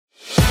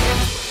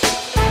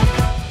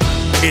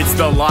It's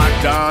the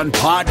Locked On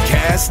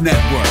Podcast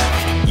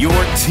Network, your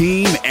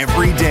team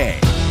every day.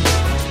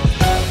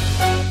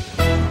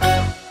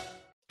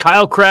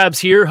 Kyle Krabs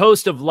here,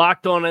 host of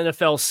Locked On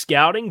NFL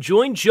Scouting.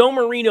 Join Joe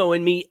Marino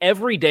and me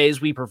every day as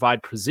we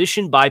provide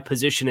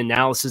position-by-position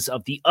analysis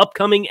of the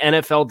upcoming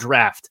NFL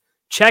Draft.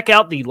 Check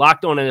out the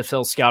Locked On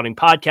NFL Scouting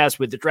podcast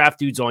with the Draft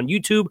Dudes on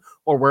YouTube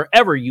or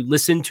wherever you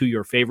listen to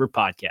your favorite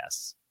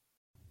podcasts.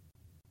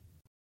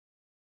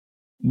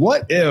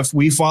 What if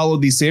we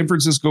followed the San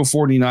Francisco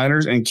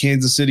 49ers and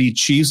Kansas City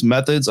Chiefs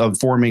methods of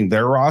forming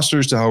their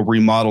rosters to help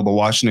remodel the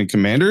Washington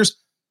Commanders?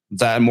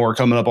 That and more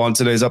coming up on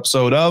today's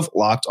episode of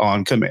Locked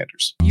On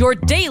Commanders. Your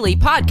daily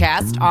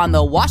podcast on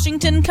the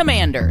Washington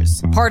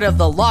Commanders. Part of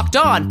the Locked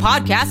On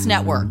Podcast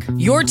Network.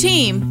 Your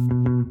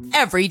team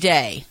every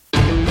day.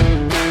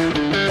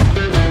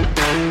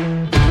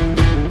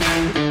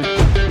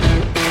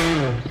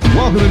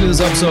 Welcome into this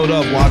episode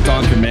of Locked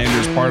On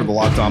Commanders, part of the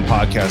Locked On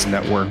Podcast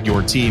Network,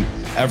 your team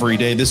every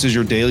day. This is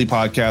your daily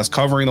podcast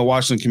covering the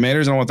Washington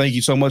Commanders. And I want to thank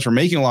you so much for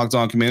making Locked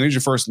On Commanders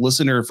your first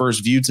listener,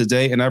 first view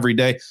today and every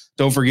day.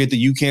 Don't forget that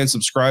you can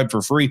subscribe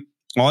for free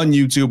on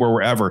YouTube or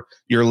wherever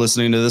you're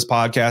listening to this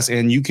podcast.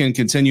 And you can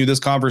continue this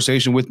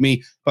conversation with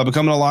me by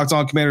becoming a Locked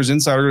On Commanders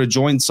insider. To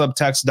join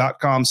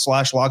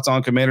subtext.com/Locked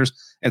On Commanders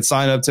and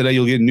sign up today.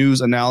 You'll get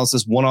news,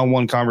 analysis,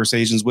 one-on-one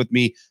conversations with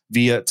me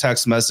via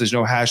text message.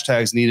 No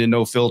hashtags needed,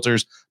 no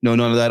filters,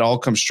 none of that. All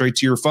comes straight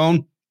to your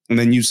phone. And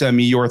then you send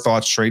me your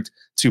thoughts straight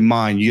to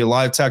mine. You get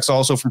live text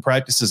also from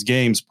practices,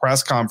 games,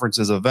 press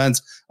conferences,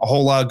 events, a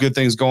whole lot of good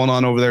things going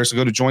on over there. So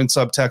go to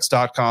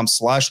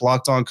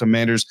joinsubtext.com/Locked On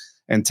Commanders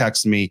and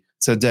text me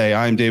today.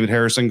 I'm David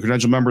Harrison,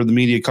 credential member of the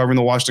media covering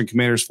the Washington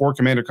Commanders for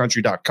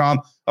CommanderCountry.com,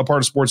 a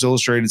part of Sports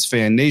Illustrated's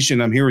Fan Nation.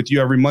 I'm here with you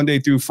every Monday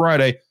through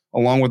Friday,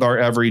 along with our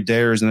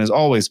everydayers. And as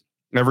always,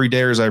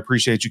 everydayers, I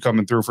appreciate you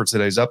coming through for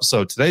today's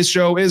episode. Today's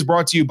show is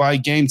brought to you by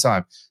Game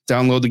Time.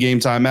 Download the Game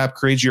Time app,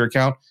 create your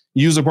account,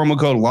 use the promo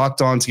code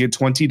Locked On to get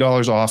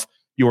 $20 off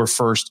your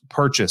first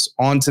purchase.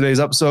 On today's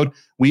episode,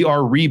 we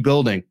are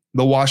rebuilding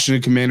the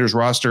Washington Commanders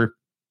roster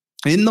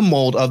in the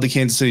mold of the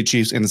Kansas City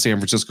Chiefs and the San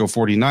Francisco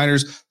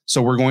 49ers.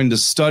 So we're going to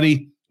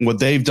study what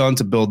they've done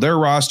to build their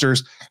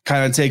rosters,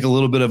 kind of take a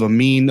little bit of a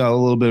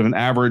little bit of an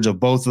average of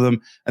both of them,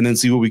 and then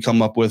see what we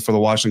come up with for the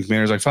Washington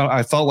Commanders.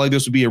 I felt like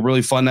this would be a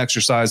really fun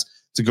exercise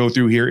to go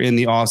through here in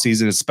the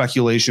offseason. It's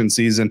speculation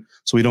season,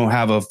 so we don't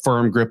have a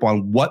firm grip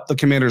on what the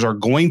Commanders are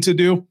going to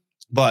do.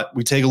 But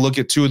we take a look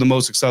at two of the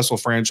most successful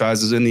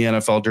franchises in the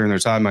NFL during their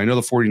time. I know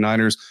the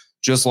 49ers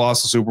just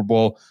lost the Super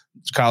Bowl.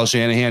 Kyle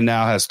Shanahan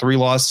now has 3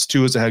 losses,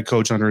 2 as a head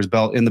coach under his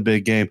belt in the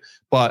big game.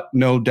 But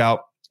no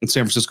doubt the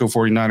San Francisco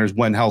 49ers,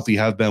 when healthy,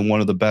 have been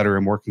one of the better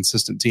and more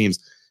consistent teams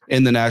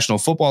in the National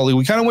Football League.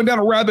 We kind of went down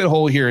a rabbit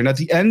hole here. And at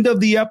the end of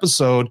the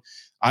episode,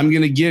 I'm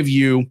going to give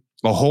you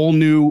a whole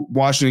new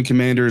Washington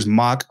Commanders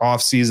mock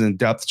offseason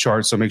depth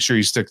chart. So make sure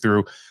you stick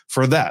through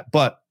for that.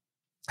 But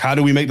how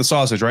do we make the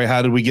sausage, right?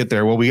 How did we get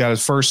there? Well, we got to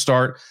first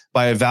start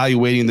by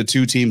evaluating the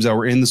two teams that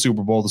were in the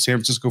Super Bowl, the San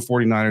Francisco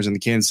 49ers and the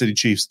Kansas City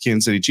Chiefs.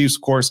 Kansas City Chiefs,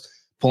 of course,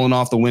 pulling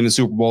off the win in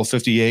Super Bowl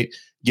 58,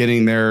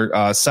 getting their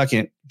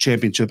second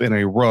championship in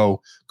a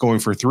row, going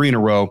for 3 in a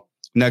row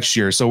next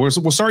year. So we'll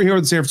start here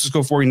with the San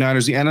Francisco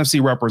 49ers, the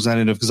NFC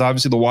representative, because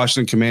obviously the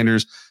Washington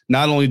Commanders,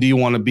 not only do you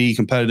want to be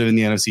competitive in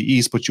the NFC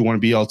East, but you want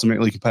to be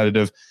ultimately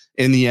competitive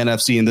in the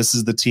NFC. And this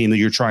is the team that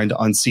you're trying to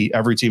unseat.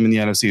 Every team in the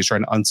NFC is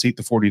trying to unseat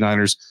the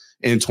 49ers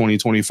in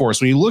 2024.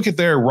 So when you look at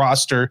their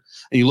roster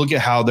and you look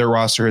at how their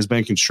roster has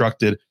been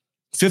constructed,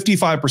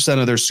 55%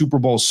 of their Super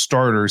Bowl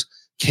starters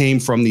came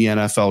from the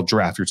NFL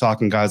draft. You're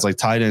talking guys like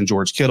tight end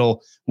George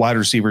Kittle, wide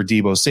receiver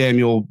Deebo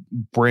Samuel,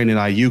 Brandon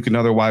Ayuk,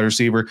 another wide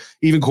receiver,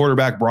 even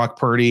quarterback Brock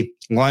Purdy,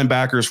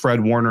 linebackers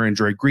Fred Warner and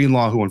Drake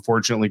Greenlaw, who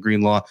unfortunately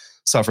Greenlaw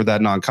suffered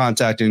that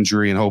non-contact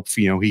injury, and hope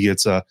he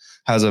gets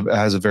has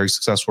a very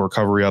successful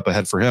recovery up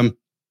ahead for him.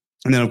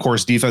 And then of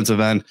course defensive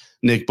end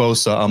Nick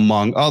Bosa,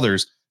 among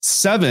others.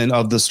 7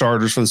 of the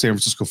starters for the San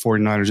Francisco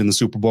 49ers in the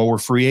Super Bowl were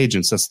free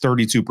agents. That's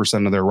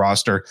 32% of their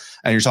roster.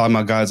 And you're talking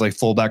about guys like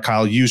fullback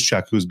Kyle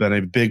Juszczyk, who's been a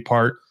big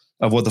part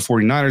of what the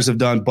 49ers have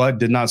done, but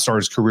did not start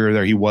his career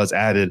there. He was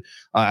added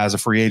as a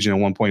free agent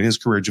at one point in his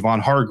career.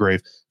 Javon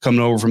Hargrave, coming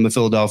over from the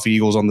Philadelphia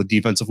Eagles on the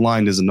defensive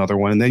line, is another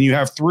one. And then you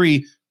have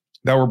 3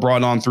 that were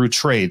brought on through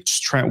trades.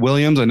 Trent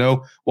Williams, I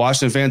know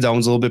Washington fans, that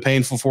one's a little bit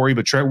painful for you,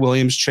 but Trent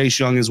Williams, Chase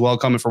Young as well,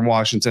 coming from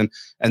Washington,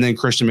 and then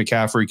Christian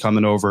McCaffrey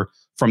coming over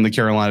from the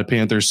Carolina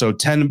Panthers. So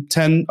 10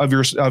 of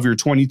your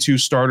 22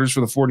 starters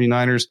for the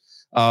 49ers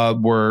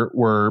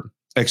were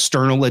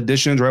external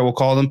additions, right? We'll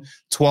call them.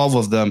 12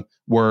 of them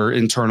were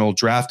internal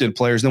drafted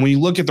players. Then when you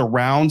look at the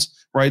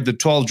rounds, right, the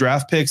 12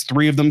 draft picks,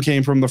 3 of them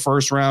came from the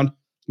first round.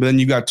 But then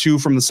you got 2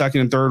 from the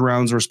second and third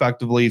rounds,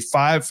 respectively. The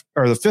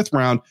 5th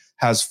round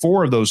has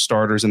 4 of those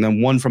starters, and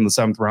then 1 from the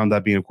 7th round,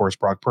 that being, of course,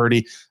 Brock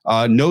Purdy.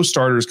 No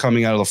starters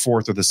coming out of the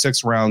 4th or the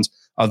 6th rounds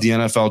of the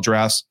NFL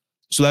drafts.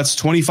 So that's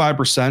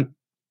 25%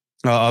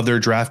 of their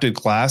drafted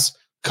class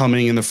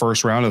coming in the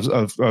first round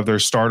of their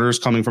starters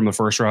coming from the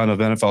first round of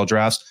NFL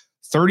drafts.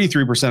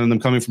 33% of them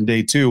coming from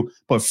day 2,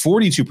 but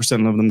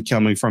 42% of them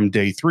coming from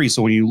day 3.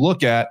 So when you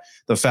look at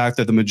the fact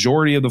that the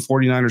majority of the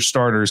 49ers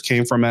starters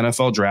came from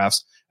NFL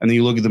drafts, and then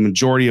you look at the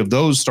majority of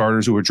those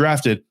starters who were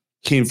drafted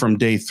came from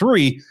day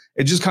 3,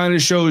 it just kind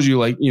of shows you,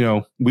 like, you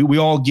know, we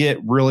all get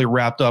really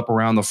wrapped up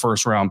around the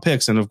first round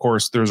picks. And of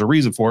course, there's a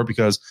reason for it,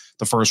 because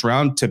the first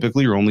round,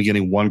 typically you're only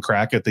getting one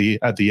crack at the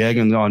egg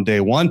and on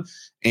day 1.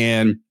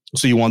 And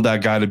so you want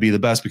that guy to be the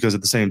best, because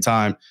at the same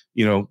time,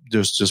 you know,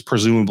 just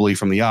presumably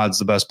from the odds,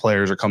 the best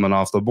players are coming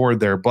off the board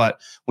there. But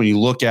when you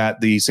look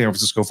at the San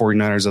Francisco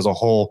 49ers as a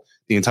whole,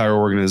 the entire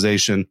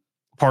organization,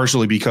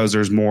 partially because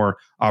there's more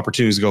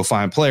opportunities to go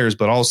find players,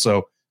 but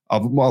also a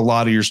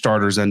lot of your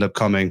starters end up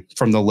coming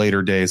from the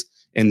later days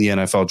in the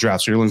NFL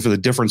draft. So you're looking for the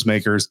difference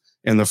makers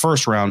in the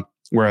first round,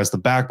 whereas the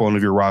backbone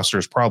of your roster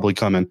is probably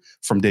coming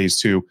from days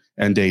 2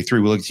 and day 3.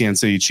 We look at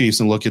Kansas City Chiefs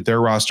and look at their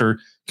roster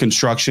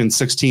construction.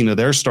 16 of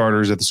their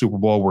starters at the Super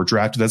Bowl were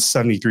drafted. That's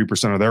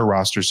 73% of their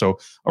roster. So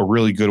a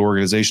really good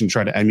organization to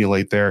try to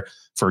emulate there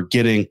for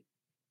getting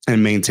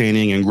and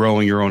maintaining and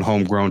growing your own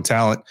homegrown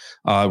talent.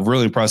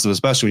 Really impressive,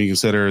 especially when you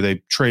consider they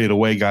traded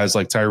away guys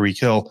like Tyreek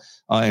Hill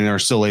and are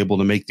still able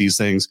to make these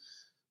things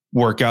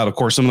work out. Of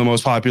course, some of the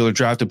most popular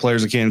drafted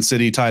players in Kansas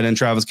City: tight end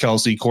Travis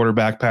Kelce,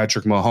 quarterback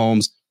Patrick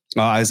Mahomes,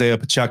 Isaiah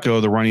Pacheco,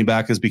 the running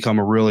back, has become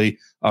a really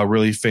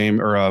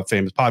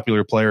famous,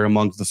 popular player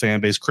among the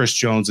fan base. Chris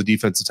Jones, the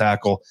defensive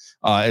tackle,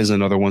 is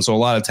another one. So a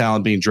lot of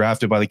talent being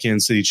drafted by the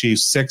Kansas City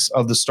Chiefs. 6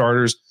 of the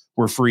starters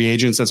were free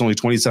agents. That's only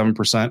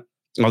 27%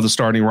 of the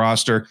starting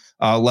roster.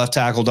 Left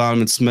tackle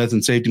Donovan Smith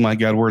and safety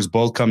Mike Edwards,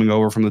 both coming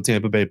over from the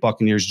Tampa Bay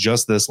Buccaneers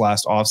just this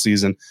last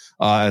offseason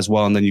as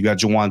well. And then you got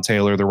Jawan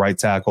Taylor, the right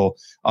tackle,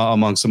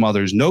 among some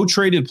others. No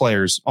traded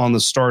players on the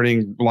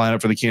starting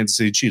lineup for the Kansas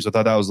City Chiefs. I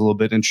thought that was a little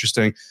bit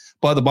interesting.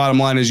 But the bottom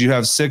line is you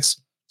have 6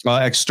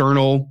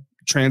 external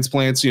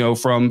transplants, you know,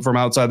 from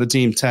outside the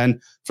team, 10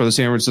 for the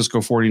San Francisco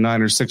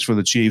 49ers, 6 for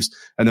the Chiefs.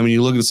 And then when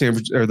you look at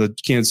the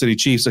Kansas City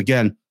Chiefs,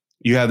 again,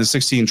 you have the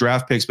 16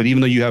 draft picks, but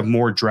even though you have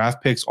more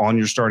draft picks on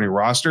your starting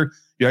roster,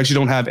 you actually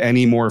don't have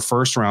any more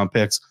first-round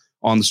picks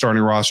on the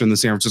starting roster than the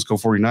San Francisco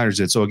 49ers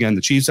did. So again,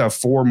 the Chiefs have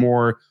 4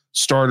 more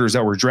starters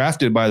that were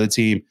drafted by the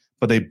team,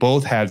 but they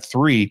both had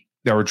 3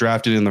 that were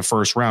drafted in the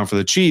first round. For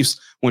the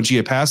Chiefs, once you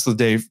get past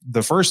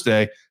the first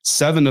day,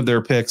 7 of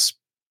their picks,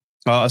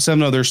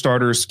 7 of their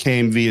starters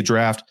came via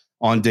draft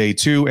on day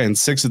 2, and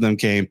 6 of them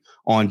came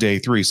on day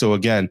 3. So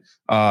again,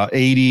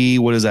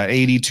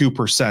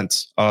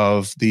 82%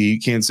 of the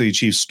Kansas City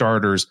Chiefs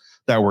starters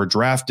that were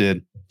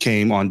drafted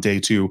came on day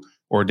 2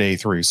 or day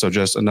 3. So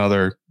just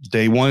another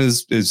day 1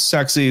 is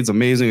sexy. It's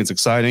amazing. It's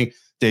exciting.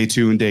 Day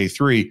 2 and day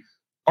 3,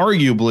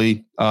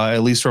 arguably, at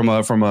least from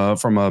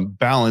a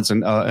balance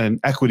and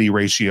equity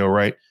ratio,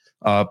 right?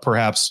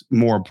 Perhaps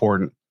more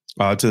important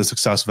to the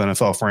success of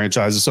NFL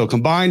franchises. So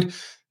combined,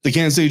 the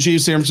Kansas City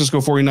Chiefs, San Francisco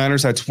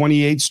 49ers had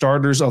 28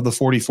 starters of the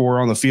 44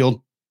 on the field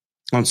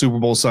on Super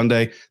Bowl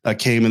Sunday that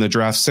came in the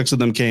draft. 6 of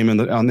them came in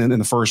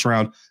the first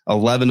round.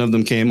 11 of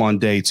them came on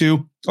day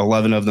 2.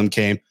 11 of them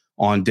came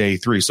on day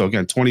 3. So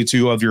again,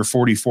 22 of your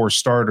 44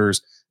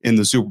 starters in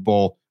the Super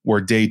Bowl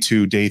were day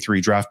 2, day 3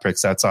 draft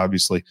picks. That's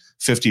obviously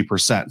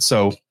 50%.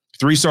 So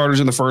 3 starters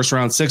in the first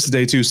round, 6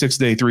 day 2, 6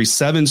 day 3,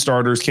 7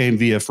 starters came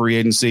via free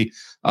agency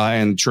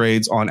and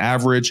trades on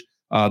average.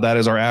 That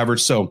is our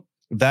average. So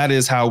that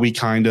is how we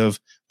kind of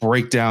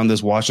break down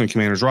this Washington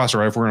Commanders roster,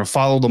 right? If we're going to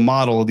follow the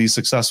model of these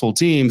successful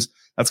teams,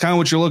 that's kind of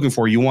what you're looking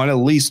for. You want at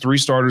least 3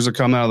 starters to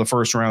come out of the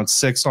first round,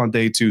 6 on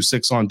day 2,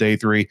 6 on day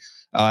 3,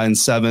 and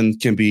 7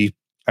 can be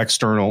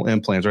external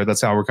implants, right?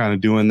 That's how we're kind of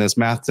doing this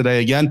math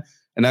today. Again,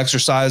 an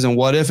exercise in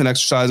what if, an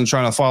exercise in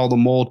trying to follow the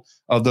mold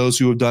of those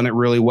who have done it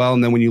really well.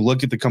 And then when you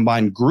look at the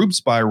combined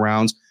groups by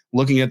rounds,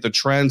 looking at the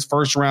trends,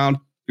 first round,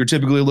 you're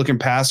typically looking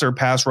passer,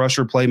 pass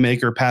rusher,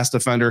 playmaker, pass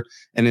defender,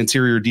 and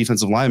interior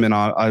defensive lineman.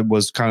 I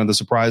was kind of the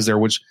surprise there,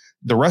 which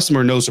the rest of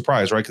them are no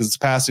surprise, right? Because it's a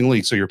passing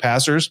league. So your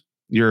passers,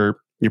 your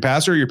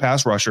passer, your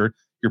pass rusher,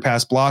 your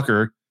pass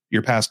blocker,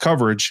 your pass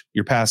coverage,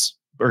 your pass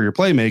or your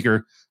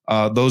playmaker.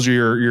 Those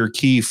are your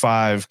key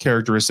 5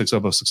 characteristics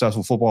of a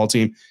successful football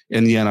team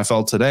in the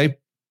NFL today.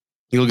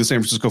 You look at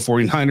San Francisco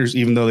 49ers,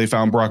 even though they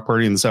found Brock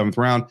Purdy in the 7th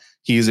round,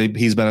 he's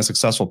been a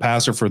successful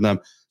passer for them,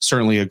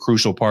 certainly a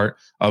crucial part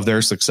of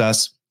their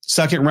success.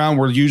 Second round,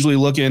 we're usually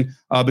looking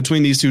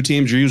between these 2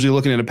 teams, you're usually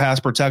looking at a pass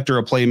protector,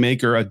 a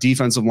playmaker, a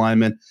defensive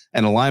lineman,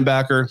 and a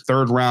linebacker.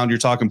 Third round, you're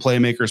talking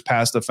playmakers,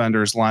 pass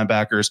defenders,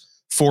 linebackers.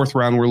 Fourth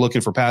round, we're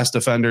looking for pass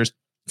defenders.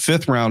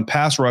 Fifth round,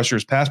 pass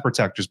rushers, pass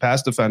protectors,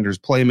 pass defenders,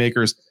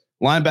 playmakers,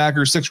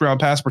 linebackers. 6th round,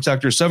 pass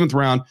protectors. 7th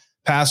round,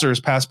 passers,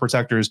 pass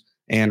protectors,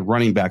 and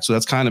running back. So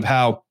that's kind of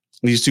how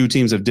these 2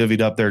 teams have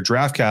divvied up their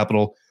draft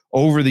capital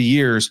over the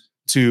years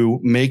to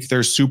make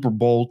their Super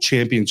Bowl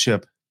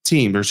championship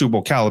team, or Super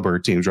Bowl caliber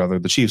teams, rather.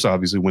 The Chiefs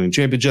obviously winning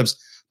championships,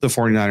 the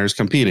 49ers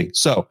competing.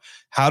 So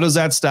how does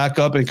that stack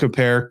up and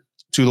compare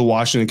to the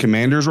Washington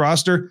Commanders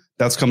roster?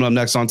 That's coming up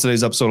next on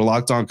today's episode of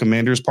Locked On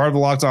Commanders, part of the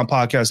Locked On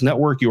Podcast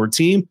Network, your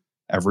team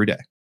every day.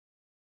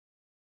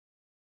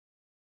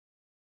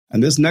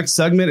 And this next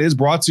segment is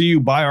brought to you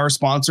by our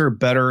sponsor,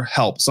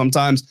 BetterHelp.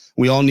 Sometimes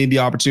we all need the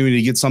opportunity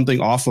to get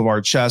something off of our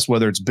chest,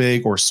 whether it's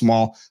big or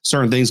small.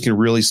 Certain things can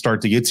really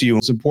start to get to you.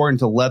 It's important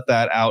to let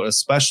that out,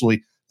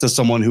 especially to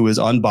someone who is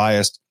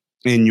unbiased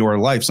in your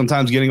life.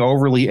 Sometimes getting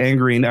overly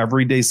angry in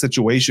everyday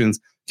situations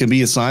can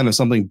be a sign of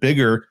something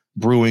bigger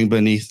brewing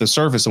beneath the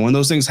surface. And when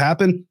those things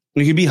happen,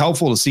 it can be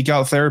helpful to seek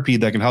out therapy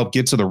that can help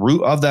get to the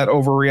root of that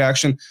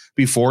overreaction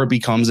before it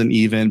becomes an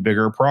even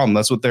bigger problem.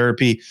 That's what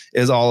therapy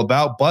is all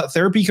about. But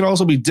therapy can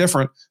also be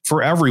different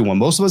for everyone.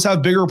 Most of us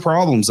have bigger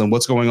problems than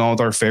what's going on with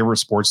our favorite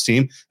sports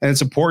team. And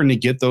it's important to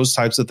get those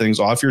types of things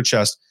off your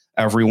chest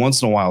every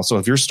once in a while. So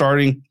if you're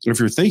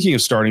thinking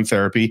of starting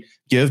therapy,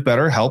 give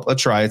BetterHelp a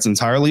try. It's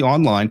entirely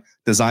online,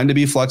 designed to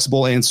be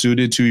flexible and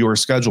suited to your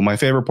schedule. My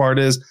favorite part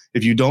is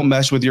if you don't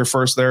mesh with your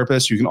first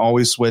therapist, you can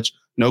always switch.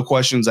 No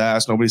questions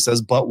asked. Nobody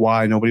says, but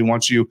why? Nobody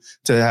wants you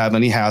to have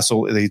any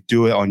hassle. They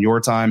do it on your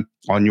time,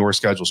 on your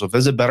schedule. So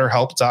visit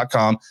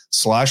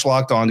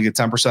BetterHelp.com/lockedon to get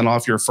 10%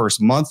 off your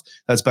first month.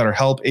 That's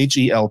BetterHelp,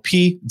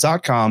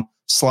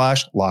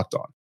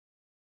 HELP.com/lockedon.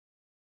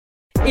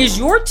 Is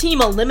your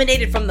team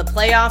eliminated from the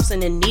playoffs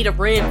and in need of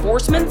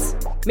reinforcements?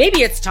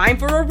 Maybe it's time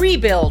for a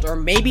rebuild, or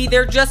maybe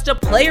they're just a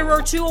player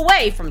or two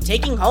away from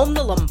taking home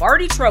the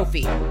Lombardi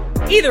Trophy.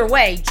 Either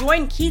way,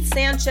 join Keith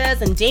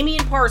Sanchez and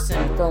Damian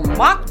Parson for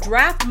Mock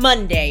Draft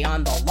Monday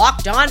on the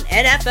Locked On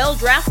NFL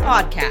Draft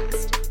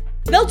Podcast.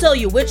 They'll tell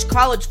you which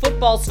college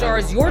football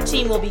stars your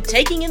team will be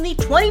taking in the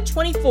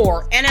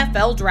 2024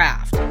 NFL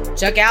Draft.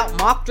 Check out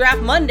Mock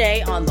Draft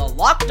Monday on the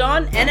Locked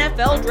On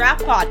NFL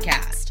Draft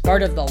Podcast,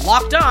 part of the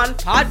Locked On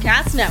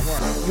Podcast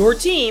Network. Your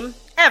team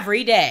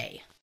every day.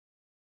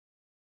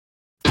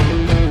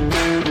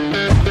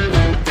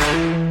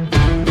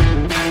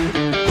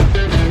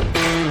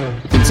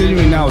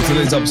 Continuing now with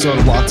today's episode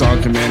of Locked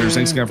On Commanders.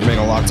 Thanks again for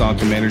making Locked On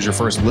Commanders your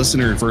first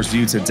listener, your first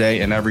view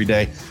today and every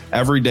day.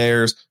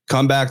 Everydayers,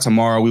 come back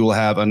tomorrow. We will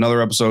have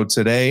another episode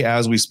today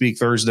as we speak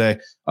Thursday,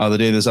 the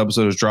day this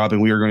episode is dropping.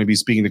 We are going to be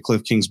speaking to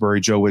Cliff Kingsbury,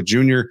 Joe Witt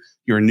Jr.,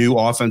 your new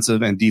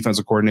offensive and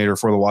defensive coordinator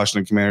for the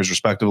Washington Commanders,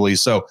 respectively.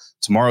 So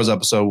tomorrow's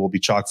episode will be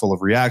chock full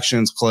of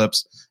reactions,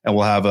 clips, and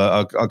we'll have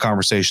a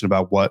conversation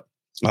about what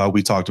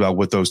we talked about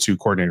with those two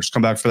coordinators.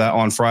 Come back for that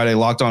on Friday.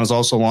 Locked On has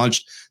also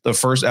launched the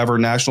first ever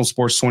national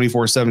sports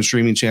 24/7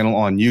 streaming channel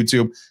on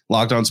YouTube.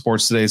 Locked On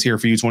Sports Today is here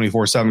for you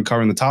 24/7,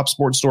 covering the top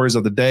sports stories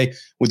of the day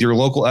with your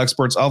local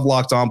experts of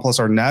Locked On, plus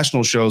our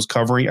national shows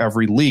covering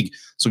every league.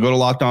 So go to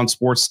Locked On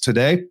Sports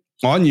Today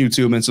on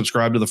YouTube and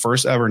subscribe to the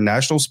first ever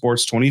national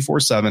sports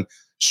 24/7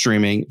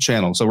 streaming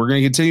channel. So we're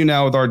going to continue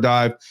now with our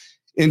dive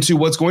into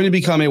what's going to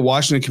become a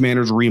Washington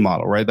Commanders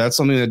remodel, right? That's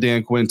something that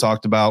Dan Quinn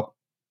talked about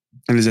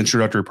in his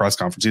introductory press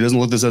conference. He doesn't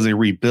look at this as a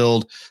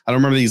rebuild. I don't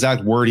remember the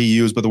exact word he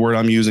used, but the word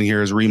I'm using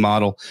here is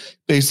remodel,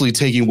 basically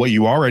taking what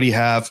you already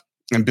have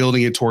and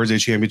building it towards a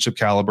championship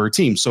caliber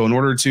team. So in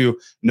order to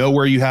know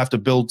where you have to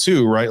build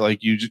to, right? Like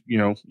you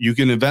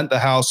can invent the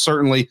house,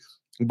 certainly,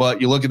 but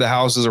you look at the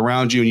houses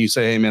around you and you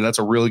say, hey man, that's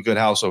a really good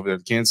house over there.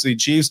 The Kansas City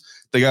Chiefs,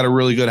 they got a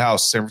really good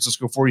house. San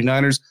Francisco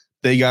 49ers,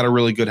 they got a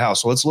really good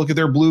house. So let's look at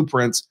their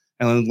blueprints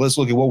and then let's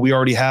look at what we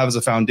already have as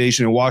a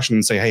foundation in Washington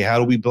and say, hey, how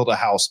do we build a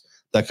house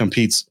that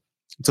competes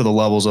to the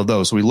levels of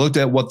those? So we looked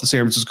at what the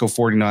San Francisco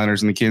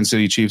 49ers and the Kansas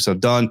City Chiefs have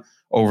done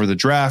over the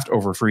draft,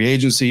 over free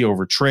agency,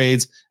 over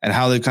trades, and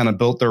how they've kind of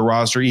built their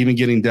roster, even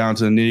getting down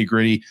to the nitty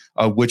gritty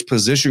of which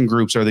position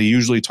groups are they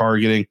usually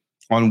targeting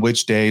on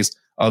which days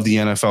of the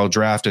NFL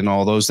draft and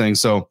all those things.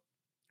 So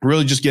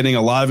really just getting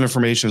a lot of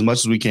information as much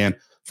as we can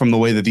from the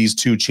way that these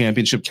two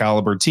championship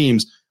caliber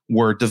teams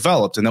were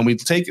developed. And then we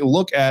take a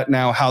look at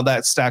now how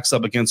that stacks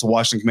up against the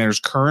Washington Commanders'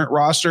 current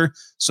roster.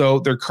 So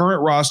their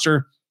current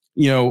roster,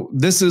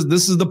 this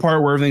is the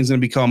part where everything's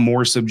going to become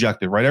more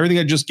subjective, right? Everything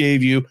I just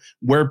gave you,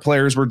 where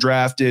players were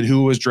drafted,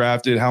 who was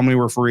drafted, how many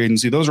were free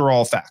agency, those are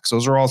all facts.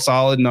 Those are all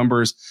solid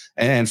numbers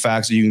and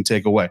facts that you can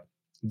take away.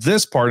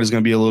 This part is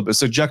going to be a little bit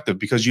subjective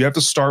because you have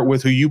to start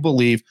with who you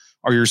believe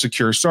are your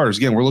secure starters.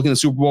 Again, we're looking at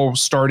Super Bowl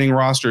starting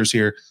rosters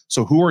here.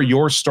 So who are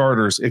your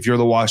starters if you're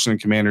the Washington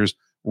Commanders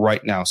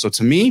right now? So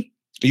to me,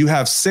 you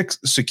have 6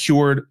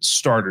 secured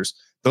starters.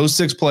 Those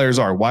 6 players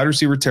are wide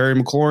receiver Terry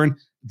McLaurin,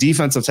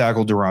 defensive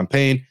tackle Daron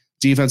Payne,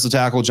 defensive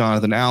tackle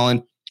Jonathan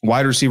Allen,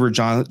 wide receiver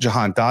Jahan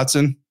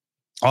Dotson,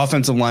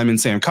 offensive lineman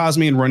Sam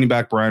Cosmi, and running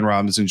back Brian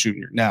Robinson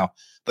Jr. Now,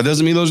 that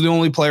doesn't mean those are the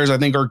only players I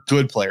think are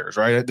good players,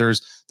 right?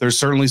 There's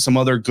certainly some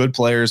other good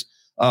players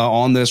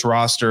on this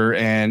roster,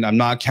 and I'm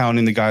not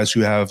counting the guys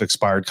who have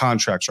expired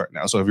contracts right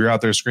now. So if you're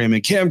out there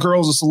screaming, Cam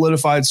Curl's a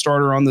solidified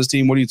starter on this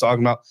team, what are you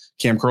talking about?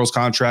 Cam Curl's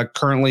contract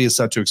currently is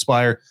set to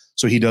expire,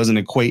 so he doesn't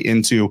equate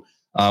into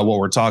what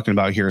we're talking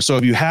about here. So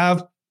if you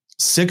have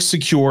 6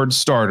 secured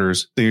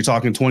starters, then you're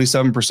talking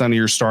 27% of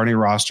your starting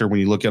roster. When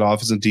you look at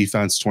offense and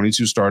defense,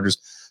 22 starters.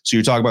 So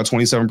you're talking about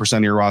 27%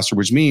 of your roster,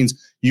 which means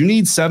you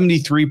need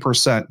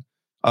 73%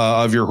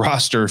 of your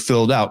roster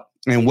filled out.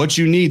 And what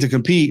you need to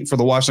compete for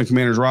the Washington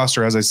Commanders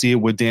roster, as I see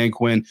it with Dan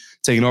Quinn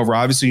taking over,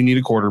 obviously you need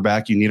a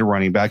quarterback, you need a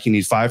running back, you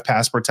need 5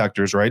 pass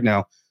protectors right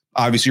now.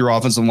 Obviously your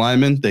offensive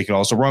linemen, they could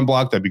also run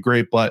block. That'd be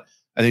great. But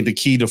I think the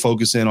key to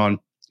focus in on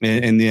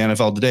in the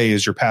NFL today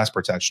is your pass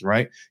protection,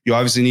 right? You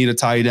obviously need a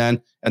tight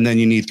end, and then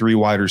you need 3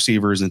 wide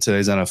receivers in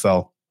today's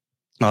NFL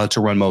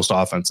to run most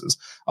offenses.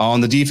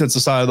 On the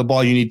defensive side of the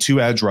ball, you need 2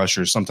 edge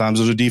rushers. Sometimes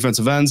those are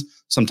defensive ends.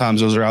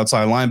 Sometimes those are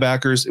outside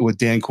linebackers. With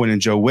Dan Quinn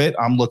and Joe Witt,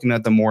 I'm looking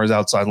at them more as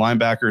outside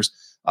linebackers.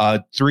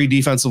 3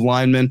 defensive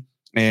linemen.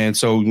 And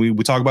so we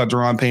talk about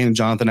Daron Payne and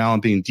Jonathan Allen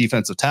being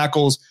defensive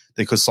tackles.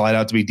 They could slide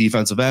out to be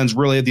defensive ends.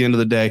 Really, at the end of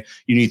the day,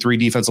 you need 3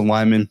 defensive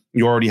linemen.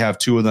 You already have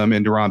 2 of them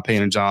in Daron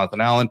Payne and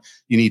Jonathan Allen.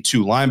 You need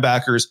 2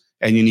 linebackers,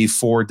 and you need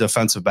 4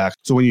 defensive backs.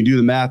 So when you do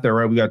the math there,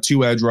 right, we got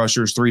 2 edge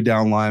rushers, 3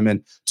 down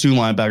linemen, 2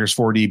 linebackers,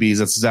 4 DBs.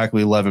 That's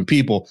exactly 11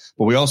 people.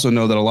 But we also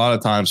know that a lot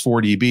of times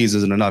 4 DBs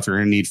isn't enough. You're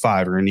going to need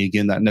 5. You're going to need,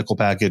 again, that nickel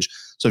package.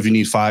 So if you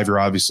need 5, you're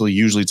obviously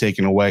usually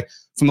taking away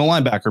from the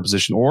linebacker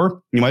position,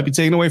 or you might be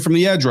taking away from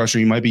the edge rusher.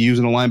 You might be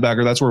using a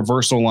linebacker. That's where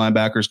versatile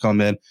linebackers come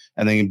in,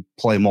 and they can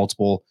play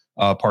multiple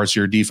parts of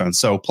your defense.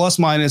 So plus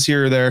minus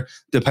here or there,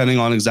 depending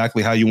on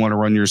exactly how you want to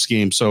run your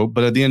scheme. So,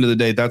 but at the end of the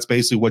day, that's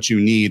basically what you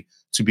need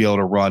to be able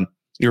to run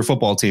your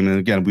football team. And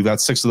again, we've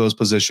got 6 of those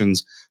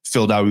positions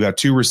filled out. We've got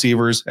 2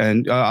 receivers.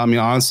 And I mean,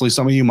 honestly,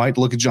 some of you might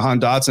look at Jahan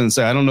Dotson and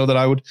say, I don't know that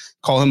I would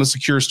call him a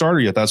secure starter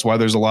yet. That's why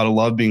there's a lot of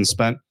love being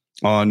spent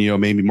on,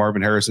 maybe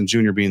Marvin Harrison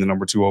Jr. being the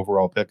number 2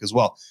 overall pick as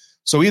well.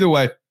 So either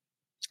way,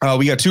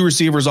 we got 2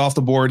 receivers off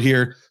the board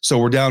here. So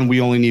we're down. We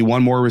only need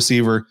 1 more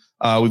receiver.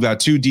 We've got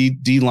 2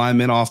 D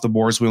linemen off the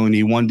board. So we only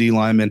need 1 D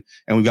lineman,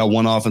 and we've got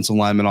 1 offensive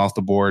lineman off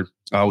the board.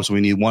 So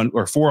we need 1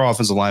 or 4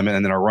 offensive linemen,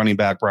 and then our running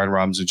back, Brian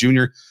Robinson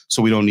Jr.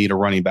 So we don't need a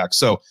running back.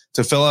 So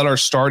to fill out our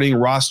starting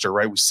roster,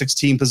 right, with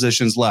 16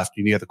 positions left,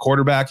 you need the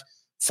quarterback,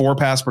 4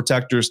 pass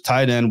protectors,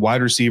 tight end,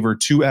 wide receiver,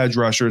 2 edge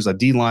rushers, a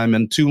D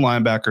lineman, 2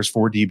 linebackers,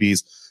 4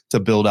 DBs to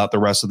build out the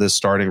rest of this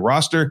starting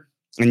roster.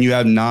 And you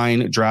have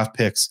 9 draft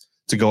picks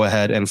to go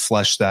ahead and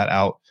flesh that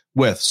out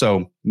with.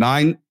 So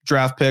 9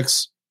 draft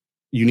picks.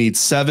 You need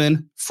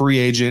 7 free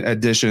agent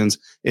additions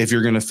if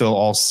you're going to fill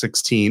all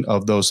 16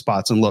 of those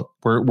spots. And look,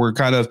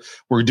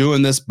 we're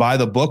doing this by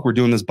the book. We're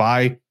doing this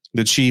by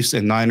the Chiefs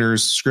and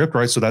Niners script,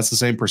 right? So that's the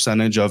same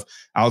percentage of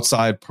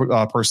outside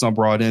personnel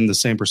brought in, the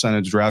same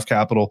percentage draft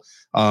capital.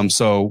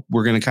 So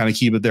we're going to kind of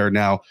keep it there.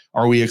 Now,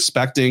 are we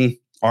expecting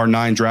our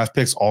 9 draft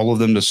picks, all of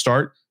them to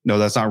start? No,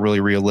 that's not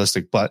really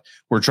realistic, but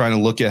we're trying to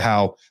look at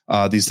how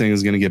these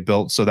things are going to get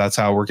built. So that's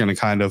how we're going to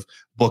kind of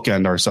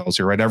bookend ourselves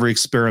here, right? Every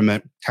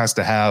experiment has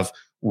to have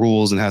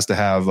rules and has to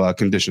have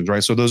conditions,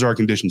 right? So those are our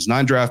conditions.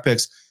 9 draft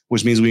picks,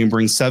 which means we can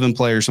bring 7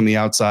 players from the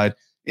outside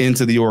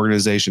into the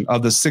organization.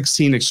 Of the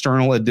 16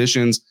 external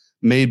additions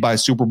made by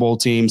Super Bowl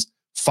teams,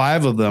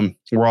 5 of them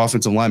were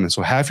offensive linemen.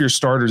 So half your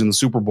starters in the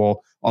Super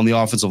Bowl on the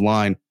offensive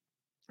line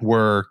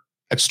were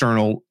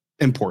external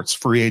imports,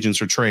 free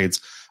agents or trades.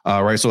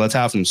 Right. So that's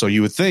half of them. So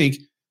you would think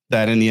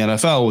that in the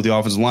NFL, with the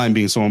offensive line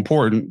being so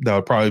important, that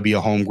would probably be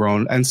a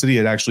homegrown entity.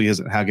 It actually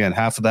isn't. Again,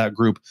 half of that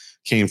group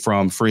came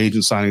from free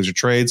agent signings or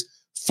trades.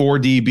 4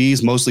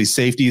 DBs, mostly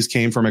safeties,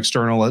 came from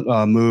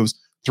external moves.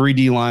 3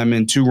 D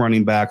linemen, 2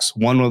 running backs,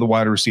 1 of the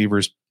wide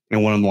receivers,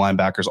 and 1 of the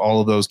linebackers. All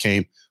of those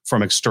came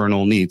from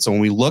external needs. So when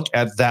we look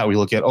at that, we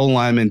look at O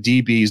linemen,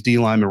 DBs, D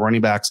linemen,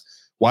 running backs,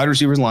 wide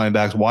receivers,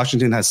 linebackers.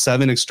 Washington has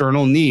 7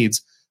 external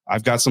needs.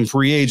 I've got some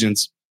free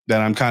agents that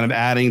I'm kind of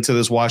adding to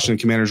this Washington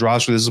Commanders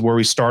roster. This is where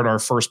we start our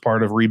first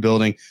part of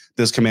rebuilding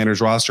this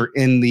Commanders roster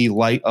in the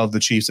light of the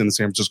Chiefs and the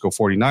San Francisco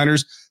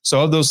 49ers.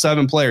 So of those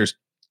 7 players,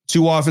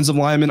 2 offensive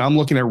linemen, I'm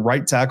looking at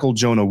right tackle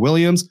Jonah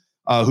Williams,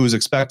 who's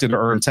expected to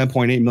earn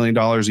 $10.8 million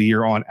a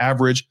year on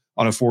average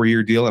on a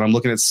 4-year deal. And I'm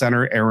looking at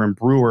center Aaron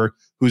Brewer,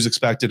 who's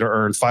expected to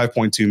earn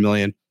 $5.2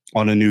 million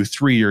on a new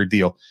 3-year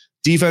deal.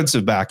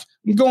 Defensive back,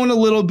 I'm going a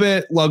little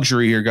bit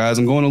luxury here, guys.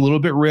 I'm going a little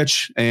bit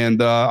rich.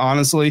 And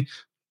honestly,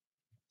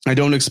 I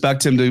don't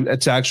expect him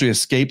to actually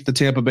escape the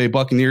Tampa Bay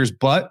Buccaneers,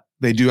 but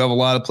they do have a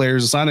lot of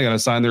players to sign. They got to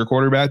sign their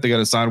quarterback. They got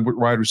to sign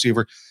wide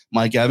receiver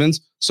Mike Evans.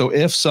 So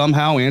if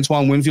somehow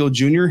Antoine Winfield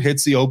Jr.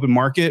 hits the open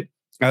market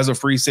as a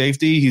free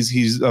safety,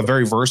 he's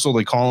very versatile.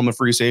 They call him a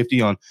free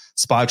safety on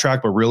Spot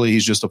Track, but really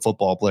he's just a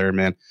football player,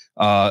 man.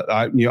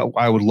 I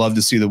would love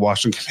to see the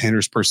Washington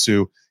Commanders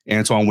pursue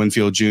Antoine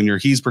Winfield Jr.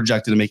 He's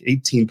projected to make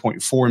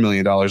 $18.4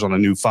 million on a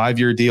new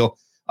 5-year deal.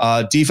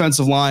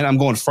 Defensive line, I'm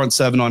going front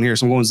 7 on here.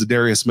 So I'm going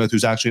Zadarius Smith,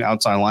 who's actually an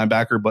outside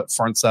linebacker, but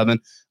front 7,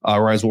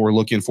 right, is what we're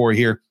looking for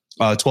here.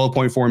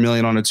 $12.4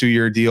 million on a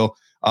 2-year deal.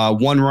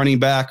 1 running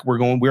back.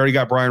 We already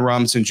got Brian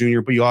Robinson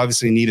Jr., but you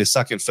obviously need a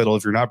second fiddle.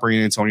 If you're not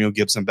bringing Antonio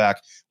Gibson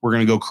back, we're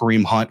going to go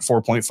Kareem Hunt,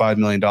 $4.5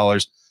 million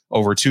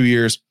over 2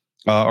 years,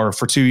 or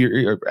for 2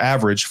 year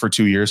average for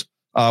 2 years.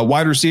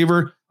 Wide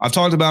receiver, I've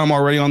talked about him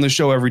already on this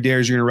show every day,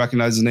 as you're going to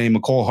recognize his name,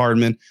 Mecole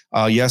Hardman.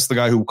 Yes, the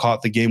guy who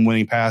caught the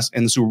game-winning pass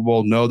in the Super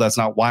Bowl. No, that's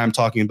not why I'm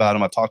talking about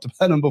him. I've talked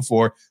about him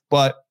before,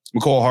 but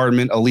Mecole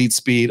Hardman, elite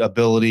speed,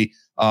 ability.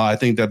 I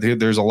think that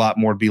there's a lot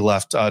more to be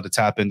left to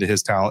tap into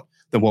his talent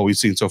than what we've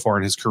seen so far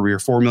in his career.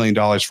 $4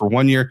 million for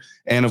 1 year.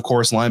 And, of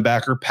course,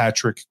 linebacker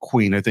Patrick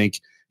Queen. I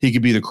think he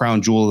could be the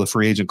crown jewel of the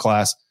free agent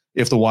class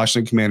if the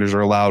Washington Commanders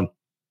are allowed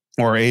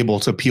or able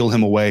to peel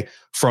him away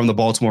from the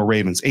Baltimore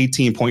Ravens.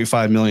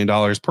 $18.5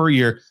 million per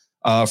year.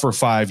 for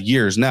 5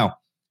 years. Now,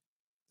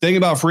 think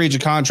about free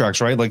agent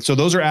contracts, right? Like, so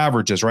those are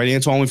averages, right?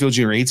 Antoine Winfield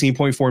Jr.,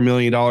 $18.4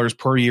 million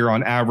per year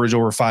on average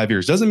over 5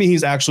 years. Doesn't mean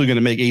he's actually going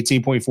to make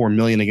 $18.4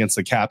 million against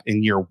the cap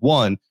in year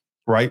one,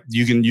 right?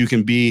 You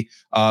can be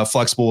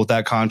flexible with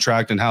that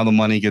contract and how the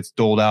money gets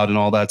doled out and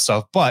all that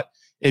stuff. But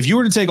if you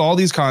were to take all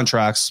these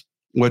contracts,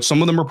 which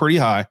some of them are pretty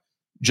high,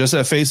 just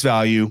at face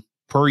value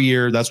per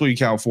year, that's what you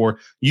count for,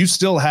 you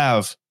still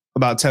have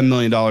about $10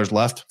 million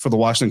left for the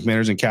Washington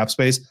Commanders in cap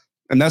space.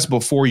 And that's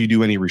before you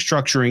do any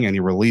restructuring,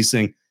 any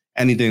releasing,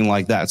 anything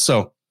like that.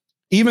 So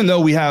even though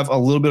we have a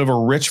little bit of a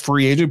rich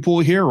free agent pool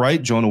here,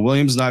 right? Jonah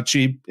Williams, not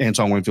cheap.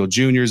 Antoine Winfield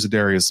Jr.,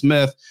 Zadarius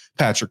Smith,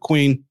 Patrick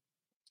Queen.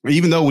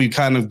 Even though we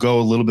kind of go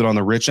a little bit on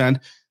the rich end,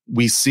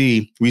 we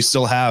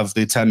still have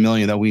the $10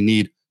 million that we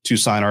need to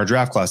sign our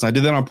draft class. And I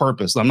did that on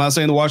purpose. I'm not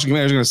saying the Washington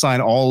Commanders are going to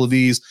sign all of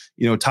these,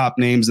 top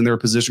names in their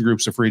position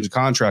groups to free agent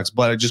contracts,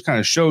 but it just kind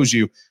of shows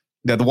you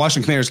that the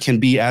Washington Commanders can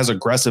be as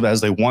aggressive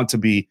as they want to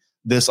be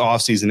this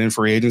offseason in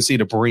free agency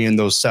to bring in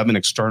those 7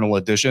 external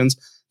additions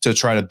to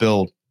try to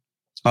build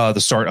the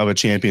start of a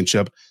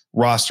championship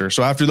roster.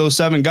 So after those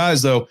 7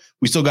 guys, though,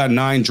 we still got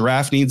 9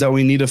 draft needs that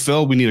we need to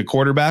fill. We need a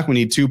quarterback. We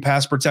need 2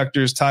 pass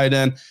protectors, tight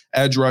end,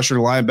 edge rusher,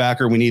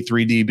 linebacker. We need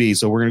 3 DB.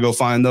 So we're going to go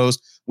find those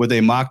with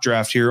a mock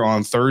draft here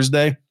on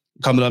Thursday.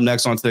 Coming up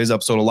next on today's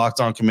episode of Locked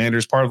On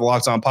Commanders, part of the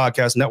Locked On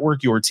Podcast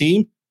Network, your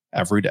team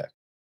every day.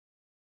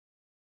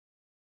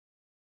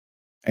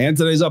 And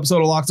today's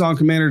episode of Locked On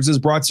Commanders is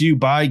brought to you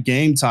by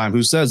Game Time,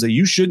 who says that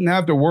you shouldn't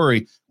have to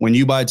worry when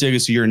you buy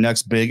tickets to your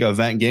next big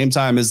event. Game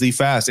Time is the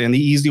fast and the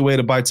easy way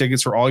to buy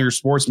tickets for all your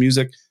sports,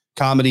 music,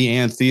 comedy,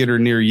 and theater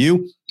near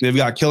you. They've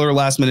got killer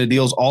last-minute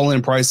deals,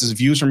 all-in prices,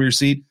 views from your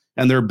seat,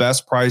 and their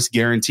best price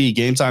guarantee.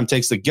 Game Time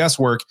takes the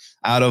guesswork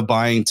out of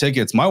buying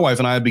tickets. My wife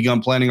and I have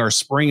begun planning our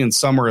spring and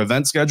summer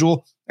event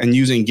schedule, and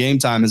using Game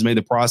Time has made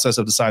the process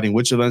of deciding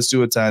which events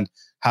to attend,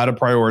 how to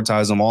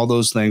prioritize them, all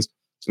those things.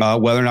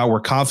 Whether or not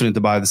we're confident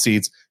to buy the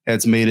seats,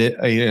 it's made it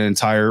an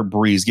entire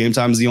breeze. Game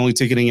Time is the only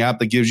ticketing app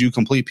that gives you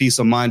complete peace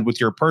of mind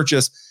with your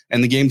purchase,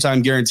 and the Game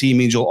Time guarantee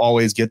means you'll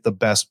always get the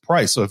best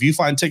price. So if you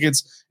find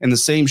tickets in the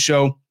same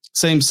show,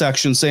 same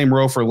section, same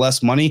row for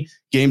less money,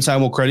 Game Time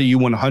will credit you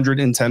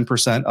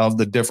 110% of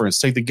the difference.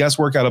 Take the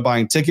guesswork out of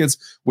buying tickets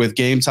with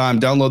Game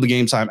Time. Download the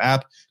Game Time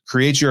app,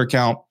 create your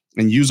account,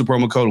 and use the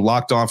promo code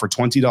LOCKEDON for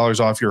 $20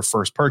 off your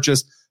first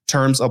purchase.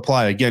 Terms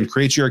apply. Again,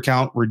 create your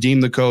account,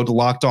 redeem the code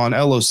LOCKEDON,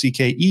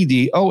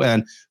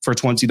 LOCKEDON for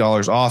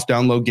 $20 off.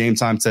 Download Game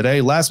Time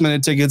today. Last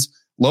minute tickets,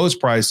 lowest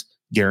price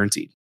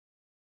guaranteed.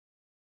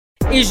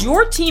 Is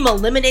your team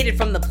eliminated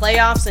from the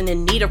playoffs and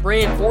in need of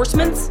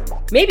reinforcements?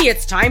 Maybe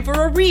it's time for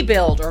a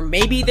rebuild, or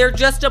maybe they're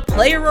just a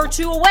player or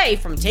 2 away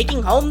from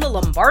taking home the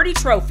Lombardi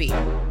Trophy.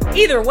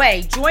 Either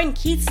way, join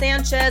Keith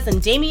Sanchez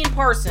and Damian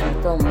Parson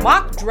for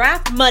Mock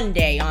Draft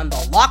Monday on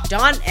the Locked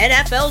On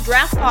NFL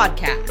Draft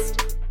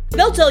Podcast.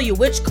 They'll tell you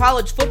which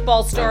college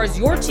football stars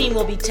your team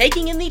will be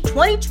taking in the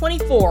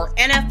 2024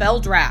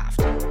 NFL Draft.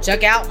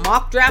 Check out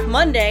Mock Draft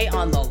Monday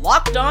on the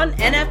Locked On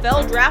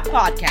NFL Draft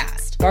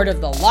Podcast, part of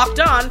the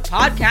Locked On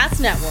Podcast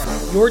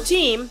Network, your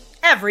team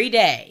every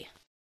day.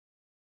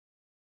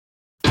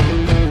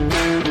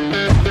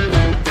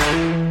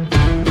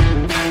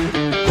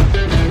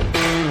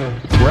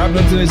 Wrapping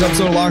up today's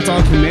episode of Locked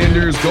On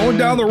Commanders, going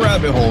down the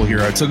rabbit hole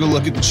here. I took a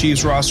look at the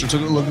Chiefs roster,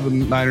 took a look at the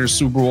Niners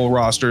Super Bowl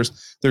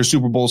rosters, their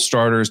Super Bowl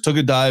starters, took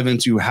a dive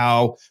into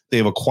how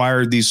they've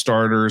acquired these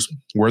starters,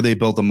 where they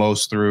built the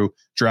most through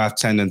draft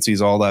tendencies,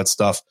 all that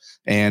stuff.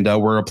 And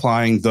we're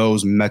applying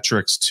those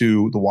metrics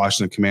to the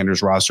Washington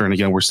Commanders roster. And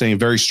again, we're staying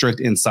very strict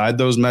inside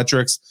those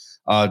metrics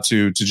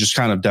to just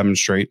kind of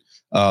demonstrate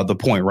the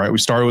point, right? We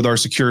started with our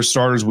secure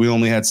starters. We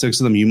only had 6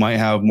 of them. You might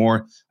have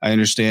more. I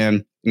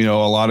understand, a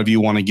lot of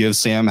you want to give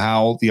Sam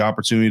Howell the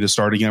opportunity to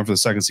start again for the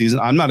second season.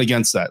 I'm not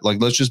against that.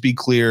 Like, let's just be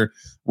clear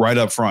right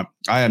up front.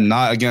 I am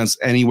not against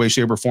any way,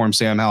 shape, or form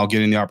Sam Howell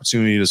getting the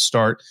opportunity to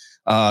start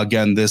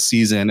again this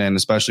season, and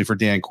especially for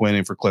Dan Quinn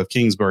and for Cliff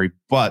Kingsbury.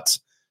 But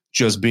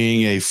just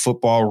being a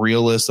football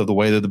realist of the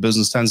way that the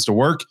business tends to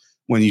work,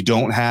 when you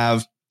don't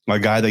have a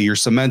guy that you're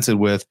cemented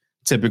with,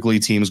 typically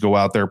teams go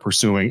out there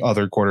pursuing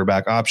other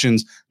quarterback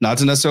options, not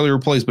to necessarily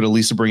replace, but at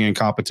least to bring in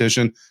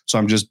competition. So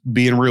I'm just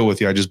being real with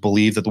you. I just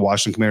believe that the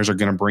Washington Commanders are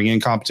going to bring in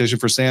competition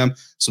for Sam.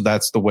 So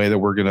that's the way that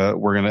we're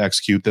going to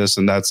execute this.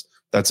 And that's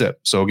it.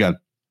 So again,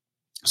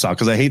 it's not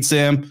because I hate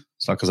Sam.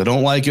 It's not because I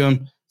don't like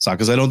him. It's not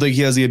because I don't think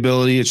he has the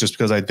ability. It's just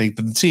because I think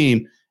that the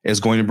team is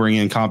going to bring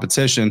in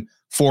competition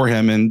for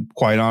him. And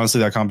quite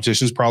honestly, that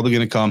competition is probably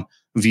going to come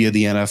via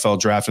the NFL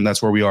draft, and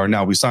that's where we are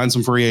now. We signed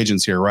some free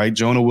agents here, right?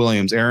 Jonah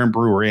Williams, Aaron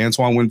Brewer,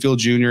 Antoine Winfield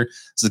Jr.,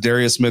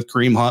 Zadarius Smith,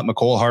 Kareem Hunt,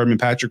 McCole Hardman,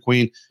 Patrick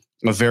Queen.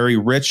 A very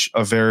rich,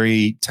 a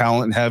very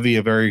talent-heavy,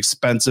 a very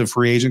expensive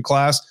free agent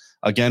class.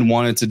 Again,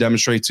 wanted to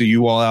demonstrate to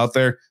you all out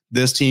there,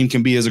 this team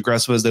can be as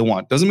aggressive as they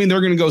want. Doesn't mean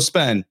they're going to go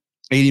spend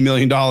 $80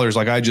 million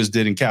like I just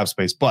did in cap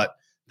space, but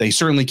they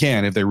certainly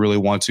can if they really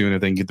want to and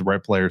if they can get the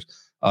right players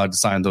to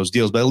sign those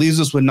deals. But it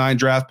leaves us with 9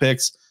 draft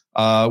picks.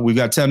 We've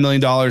got $10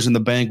 million in the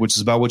bank, which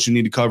is about what you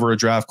need to cover a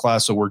draft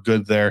class. So we're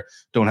good there.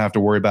 Don't have to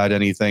worry about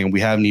anything. We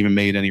haven't even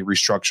made any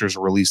restructures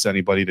or released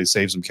anybody to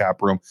save some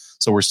cap room.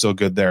 So we're still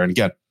good there. And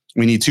again,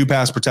 we need 2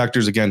 pass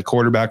protectors. Again,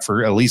 quarterback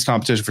for at least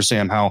competition for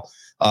Sam Howell,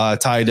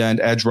 tight end,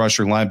 edge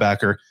rusher,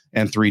 linebacker,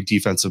 and 3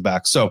 defensive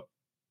backs. So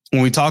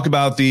when we talk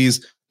about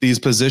these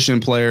position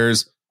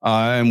players,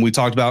 and we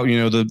talked about,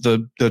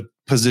 the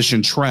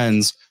position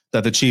trends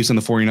that the Chiefs and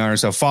the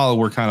 49ers have followed,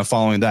 we're kind of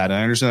following that. And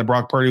I understand that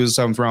Brock Purdy was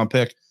a 7th round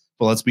pick,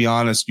 but let's be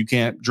honest, you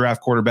can't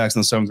draft quarterbacks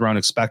in the 7th round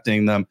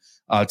expecting them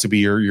to be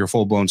your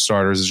full-blown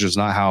starters. It's just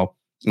not how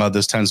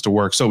this tends to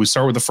work. So we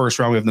start with the 1st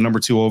round. We have the number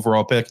 2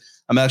 overall pick.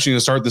 I'm actually going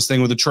to start this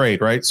thing with a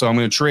trade, right? So I'm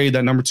going to trade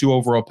that number 2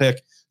 overall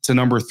pick to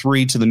number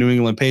 3 to the New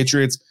England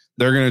Patriots.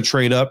 They're going to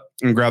trade up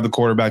and grab the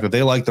quarterback that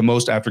they like the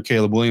most after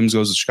Caleb Williams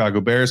goes to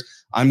Chicago Bears.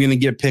 I'm going to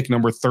get pick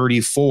number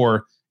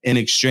 34 in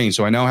exchange.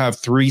 So I now have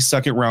 3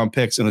 second-round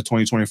picks in the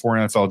 2024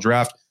 NFL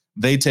draft.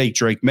 They take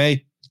Drake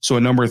May. So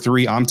at number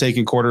 3, I'm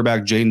taking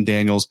quarterback Jaden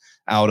Daniels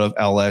out of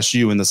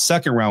LSU. In the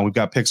 2nd round, we've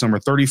got picks number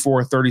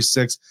 34,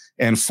 36,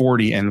 and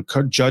 40. And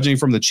judging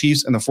from the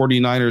Chiefs and the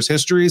 49ers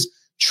histories,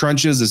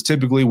 trenches is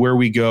typically where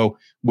we go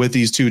with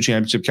these 2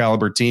 championship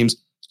caliber teams.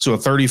 So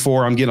at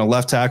 34, I'm getting a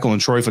left tackle and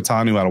Troy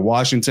Fautanu out of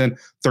Washington.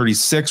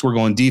 36, we're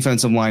going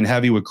defensive line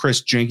heavy with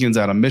Chris Jenkins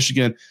out of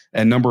Michigan.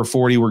 And number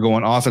 40, we're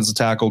going offensive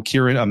tackle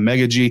Kieran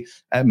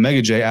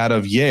Megajay out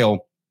of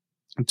Yale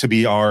to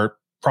be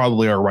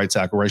probably our right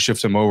tackle, right?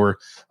 Shift him over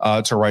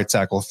to right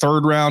tackle.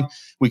 3rd round,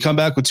 we come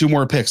back with 2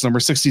 more picks,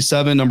 number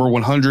 67, number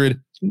 100,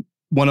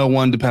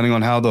 101, depending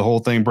on how the whole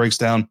thing breaks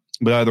down.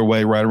 But either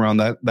way, right around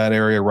that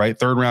area, right?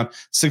 3rd round,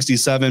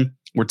 67.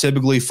 We're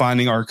typically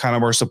finding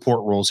our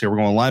support roles here. We're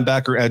going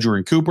linebacker,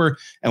 Edgerrin Cooper,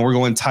 and we're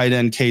going tight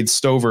end, Cade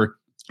Stover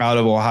out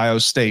of Ohio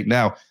State.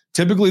 Now,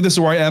 typically this is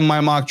where I end my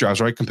mock drafts,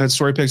 right?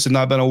 Compensatory picks have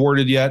not been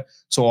awarded yet.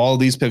 So all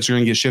of these picks are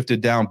going to get shifted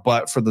down.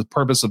 But for the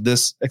purpose of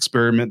this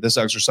experiment, this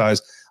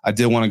exercise, I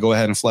did want to go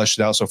ahead and flesh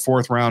it out. So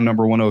 4th round,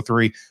 number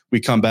 103, we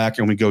come back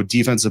and we go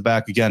defensive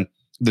back again.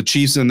 The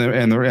Chiefs and the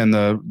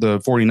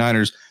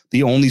 49ers,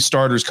 the only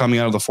starters coming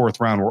out of the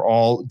 4th round were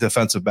all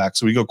defensive backs.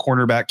 So we go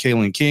cornerback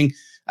Kalen King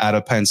out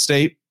of Penn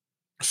State.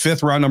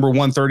 5th round, number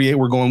 138,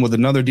 we're going with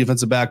another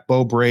defensive back,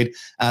 Bo Braid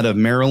out of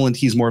Maryland.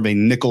 He's more of a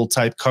nickel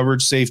type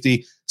coverage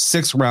safety.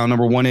 6th round,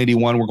 number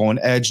 181, we're going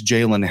edge,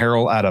 Jalen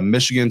Harrell out of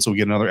Michigan. So we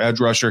get another edge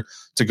rusher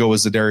to go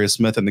with Zadarius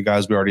Smith and the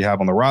guys we already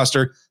have on the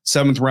roster.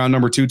 7th round,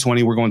 number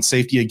 220, we're going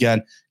safety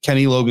again,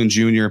 Kenny Logan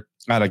Jr.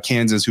 out of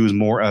Kansas, who is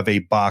more of a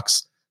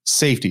box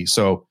safety.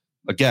 So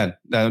again,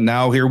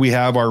 now here we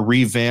have our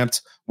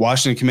revamped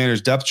Washington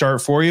Commanders depth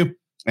chart for you.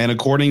 And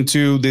according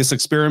to this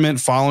experiment,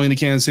 following the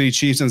Kansas City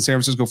Chiefs and San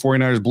Francisco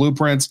 49ers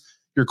blueprints,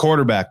 your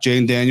quarterback,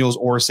 Jaden Daniels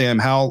or Sam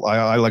Howell,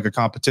 I like a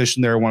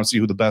competition there. I want to see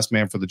who the best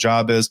man for the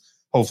job is.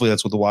 Hopefully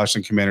that's what the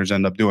Washington Commanders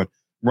end up doing.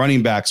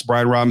 Running backs,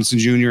 Brian Robinson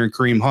Jr. and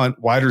Kareem Hunt.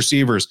 Wide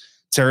receivers,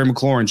 Terry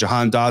McLaurin,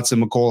 Jahan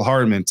Dotson, McCole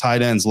Hardman.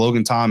 Tight ends,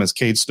 Logan Thomas,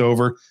 Cade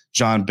Stover,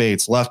 John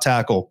Bates. Left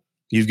tackle,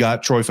 you've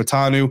got Troy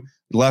Fautanu.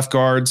 Left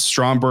guards,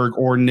 Stromberg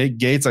or Nick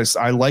Gates.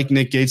 I like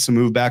Nick Gates to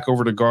move back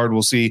over to guard.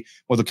 We'll see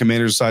what the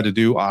Commanders decide to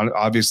do.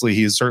 Obviously,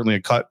 he is certainly a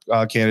cut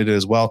candidate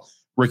as well.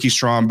 Ricky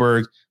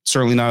Stromberg,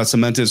 certainly not a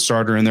cemented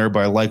starter in there,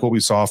 but I like what we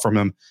saw from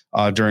him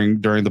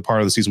during the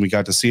part of the season we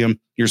got to see him.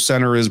 Your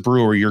center is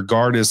Brewer. Your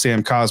guard is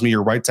Sam Cosmi.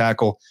 Your right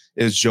tackle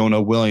is Jonah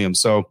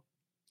Williams. So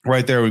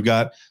right there, we've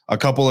got a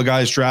couple of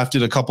guys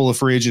drafted, a couple of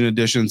free agent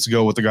additions to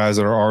go with the guys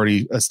that are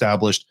already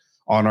established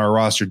on our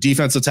roster.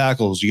 Defensive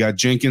tackles, you got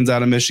Jenkins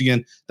out of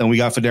Michigan. Then we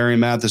got Fedarian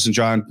Mathis and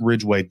John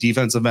Ridgway.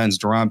 Defensive ends,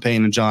 Deron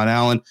Payne and John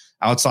Allen.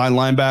 Outside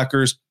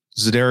linebackers,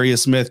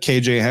 Zadarius Smith,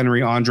 KJ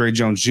Henry, Andre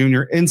Jones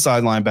Jr.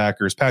 Inside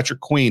linebackers, Patrick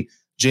Queen,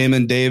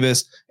 Jamin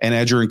Davis, and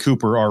Edgerrin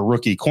Cooper are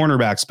rookie.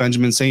 Cornerbacks,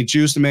 Benjamin St.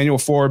 Juste, Emmanuel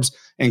Forbes,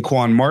 and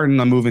Quan Martin.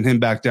 I'm moving him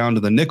back down to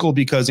the nickel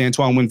because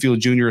Antoine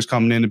Winfield Jr. is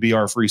coming in to be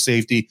our free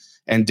safety.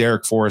 And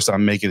Derek Forrest,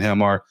 I'm making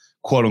him our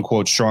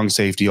quote-unquote strong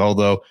safety,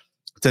 although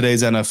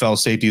today's NFL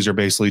safeties are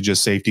basically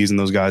just safeties, and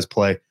those guys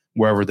play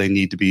wherever they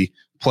need to be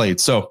played.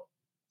 So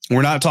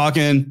we're not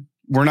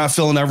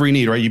filling every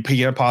need, right? You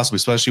can't possibly,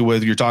 especially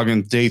with you're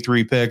talking day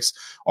 3 picks,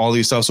 all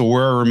these stuff. So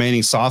where are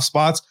remaining soft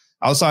spots?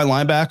 Outside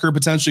linebacker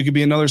potentially could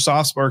be another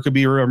soft spot, or could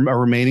be a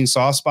remaining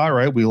soft spot,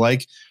 right? We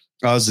like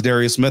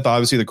Zadarius Smith,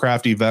 obviously the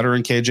crafty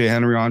veteran, KJ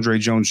Henry, Andre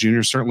Jones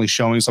Jr. certainly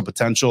showing some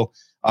potential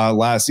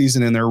last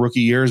season in their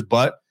rookie years,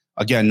 but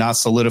again, not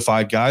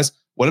solidified guys.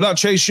 What about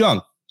Chase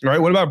Young? All right,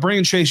 what about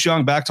bringing Chase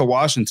Young back to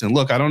Washington?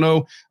 Look, I don't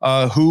know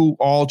who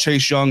all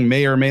Chase Young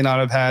may or may not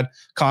have had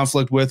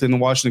conflict with in the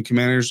Washington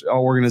Commanders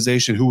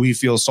organization, who he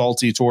feels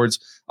salty towards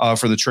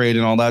for the trade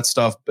and all that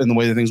stuff and the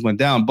way that things went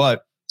down.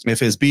 But if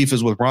his beef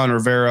is with Ron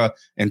Rivera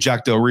and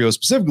Jack Del Rio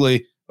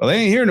specifically, well, they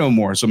ain't here no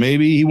more. So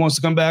maybe he wants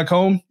to come back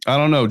home. I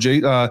don't know.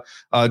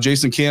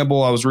 Jason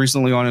Campbell, I was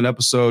recently on an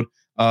episode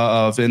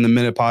of In the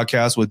Minute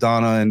podcast with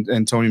Donna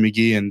and Tony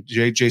McGee, and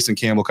Jason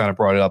Campbell kind of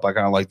brought it up. I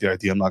kind of like the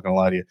idea. I'm not going to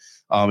lie to you.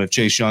 If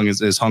Chase Young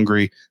is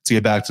hungry to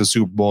get back to the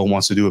Super Bowl and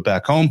wants to do it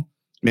back home,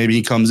 maybe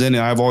he comes in,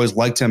 and I've always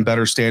liked him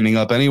better standing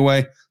up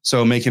anyway.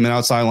 So make him an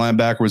outside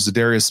linebacker with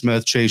Zadarius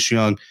Smith, Chase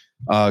Young,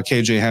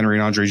 KJ Henry,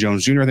 and Andre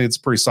Jones Jr. I think it's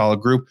a pretty solid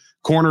group.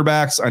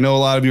 Cornerbacks, I know a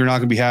lot of you are not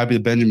going to be happy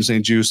that Benjamin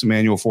St. Juste,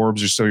 Emmanuel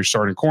Forbes are still your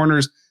starting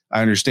corners.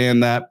 I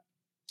understand that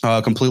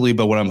completely,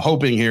 but what I'm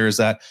hoping here is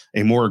that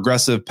a more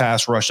aggressive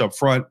pass rush up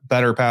front,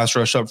 better pass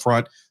rush up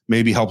front,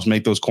 maybe helps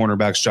make those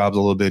cornerbacks' jobs a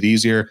little bit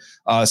easier.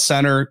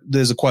 Center,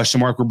 there's a question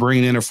mark. We're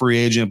bringing in a free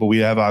agent, but we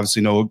have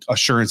obviously no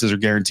assurances or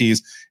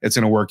guarantees it's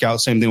going to work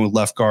out. Same thing with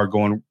left guard,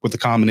 going with the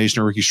combination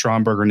of Ricky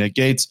Stromberg or Nick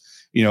Gates.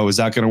 Is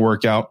that going to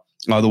work out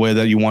the way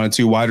that you wanted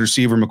to? Wide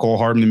receiver, McCole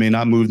Hardman may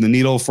not move the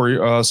needle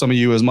for some of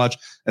you as much.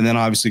 And then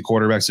obviously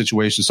quarterback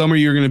situation. Some of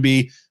you are going to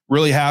be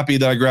really happy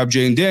that I grabbed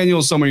Jaden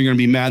Daniels. Some of you are going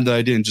to be mad that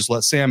I didn't just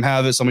let Sam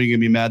have it. Some of you are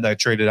going to be mad that I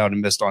traded out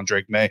and missed on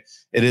Drake May.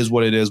 It is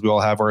what it is. We all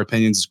have our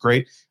opinions. It's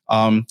great.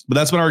 But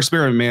that's been our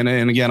experiment, man.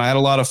 And again, I had a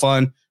lot of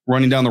fun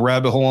running down the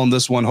rabbit hole on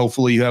this one.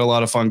 Hopefully you had a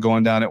lot of fun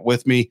going down it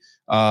with me.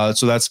 So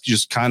that's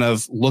just kind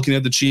of looking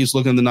at the Chiefs,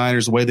 looking at the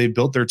Niners, the way they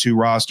built their two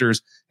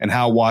rosters and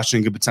how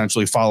Washington could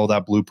potentially follow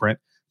that blueprint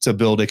to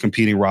build a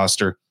competing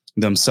roster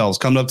themselves.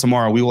 Coming up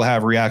tomorrow, we will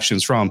have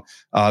reactions from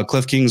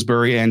Cliff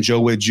Kingsbury and Joe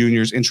Witt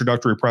Jr.'s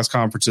introductory press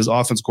conferences,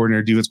 offense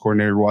coordinator, defense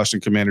coordinator,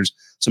 Washington Commanders.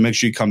 So make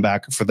sure you come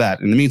back for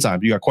that. In the meantime,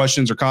 if you got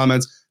questions or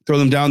comments, throw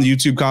them down in the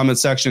YouTube comment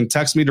section.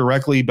 Text me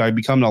directly by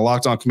becoming a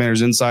Locked On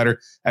Commanders insider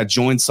at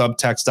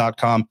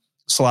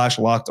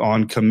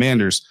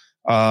joinsubtext.com/LockedOnCommanders.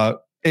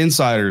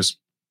 Insiders,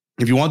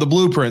 if you want the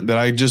blueprint that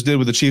I just did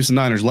with the Chiefs and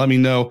Niners, let me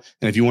know.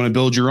 And if you want to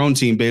build your own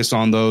team based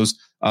on those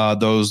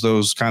kind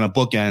of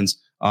bookends,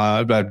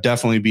 I'd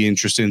definitely be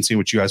interested in seeing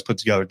what you guys put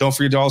together. Don't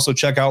forget to also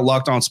check out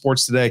Locked On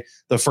Sports Today,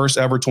 the first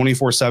ever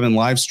 24/7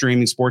 live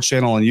streaming sports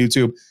channel on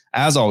YouTube.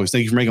 As always,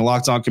 thank you for making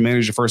Locked On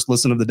Commanders your first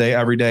listen of the day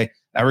every day.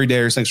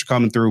 Thanks for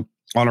coming through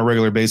on a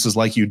regular basis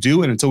like you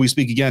do. And until we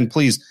speak again,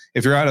 please,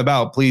 if you're out and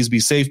about, please be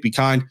safe, be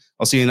kind.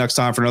 I'll see you next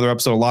time for another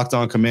episode of Locked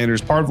On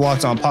Commanders, part of the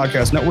Locked On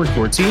Podcast Network,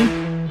 your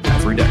team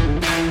every day.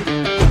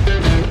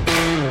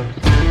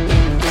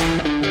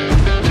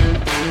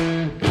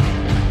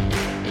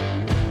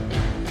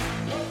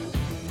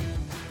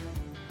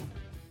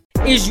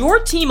 Is your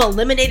team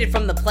eliminated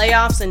from the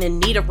playoffs and in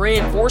need of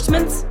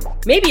reinforcements?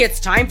 Maybe it's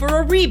time for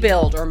a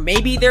rebuild, or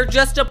maybe they're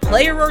just a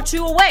player or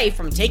two away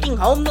from taking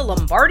home the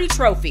Lombardi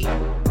Trophy.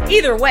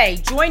 Either way,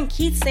 join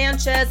Keith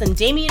Sanchez and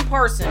Damian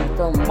Parson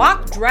for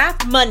Mock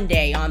Draft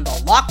Monday on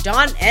the Locked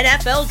On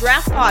NFL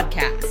Draft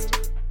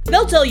Podcast.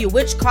 They'll tell you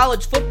which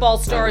college football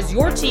stars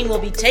your team will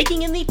be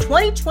taking in the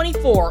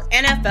 2024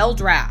 NFL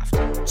Draft.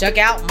 Check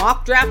out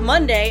Mock Draft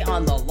Monday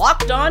on the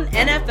Locked On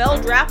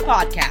NFL Draft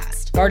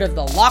Podcast, part of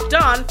the Locked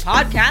On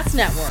Podcast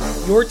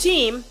Network, your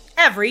team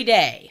every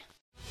day.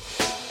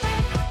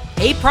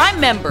 Hey, Prime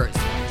members,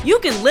 you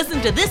can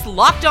listen to this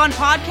Locked On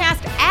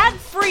podcast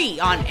ad-free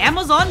on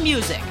Amazon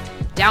Music.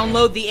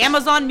 Download the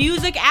Amazon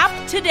Music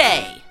app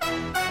today.